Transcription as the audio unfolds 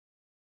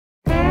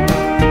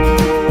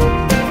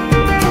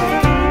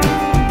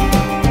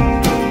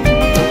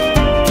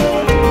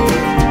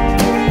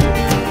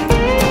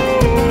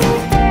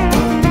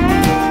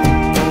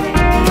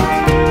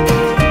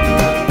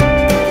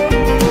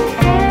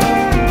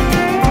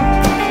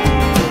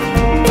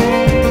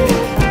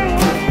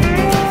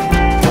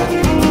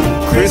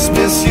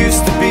Christmas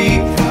used to be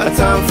a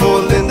time for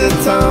Linda,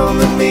 Tom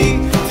and me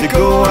to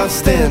go out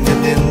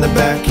standing in the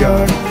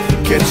backyard,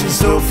 catching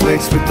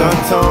snowflakes with our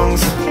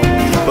tongues.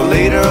 But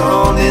later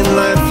on in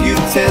life you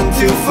tend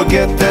to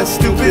forget that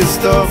stupid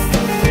stuff.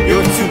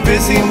 You're too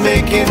busy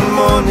making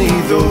money,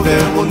 though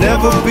that will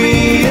never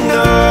be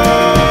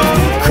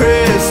enough.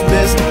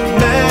 Christmas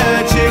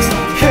magic's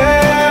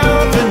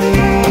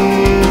happening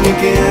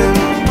again,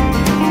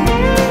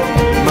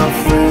 my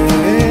friend.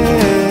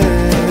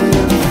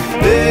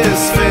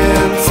 This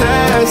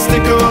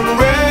fantastic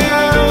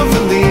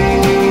unraveling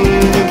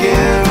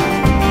again,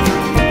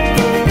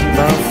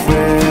 my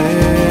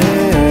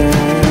friend.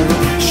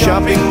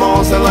 Shopping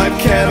malls are like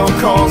cattle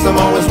calls, I'm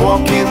always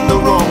walking the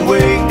wrong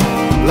way,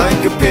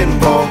 like a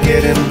pinball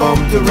getting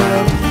bumped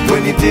around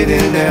when you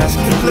didn't ask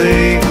to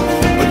play.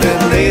 But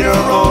then later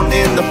on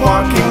in the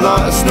parking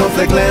lot, a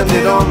snowflake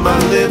landed on my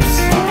lips,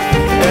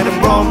 and it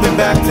brought me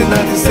back to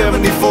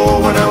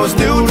 1974 when I was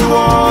new to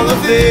all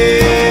of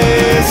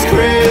this.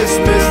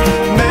 Christmas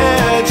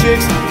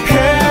magic's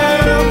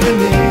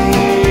happening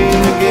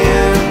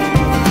again,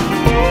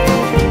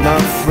 my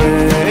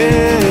friends.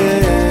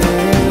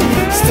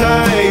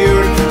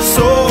 Tired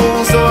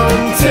souls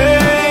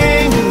untangling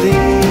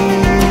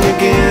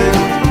again,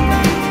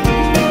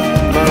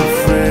 my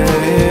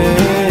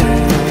friend.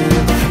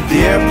 The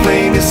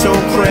airplane is so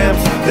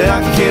cramped that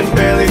I can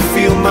barely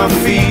feel my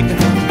feet.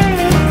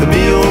 The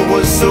meal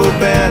was so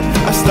bad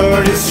I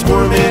started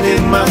squirming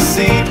in my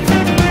seat.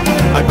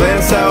 I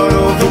glance out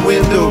of the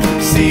window,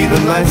 see the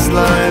lights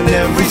line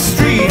every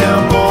street.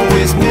 I'm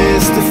always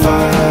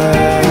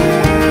mystified.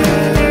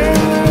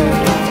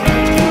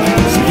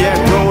 So yeah,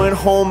 growing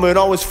home, it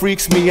always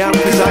freaks me out,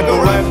 cause I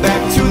go right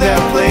back to that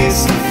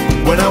place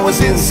when I was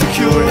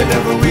insecure and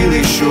never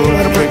really sure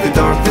how to break the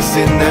darkness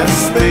in that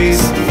space.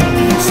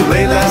 So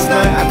late last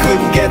night I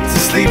couldn't get to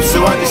sleep,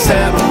 so I just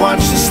sat and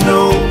watched the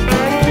snow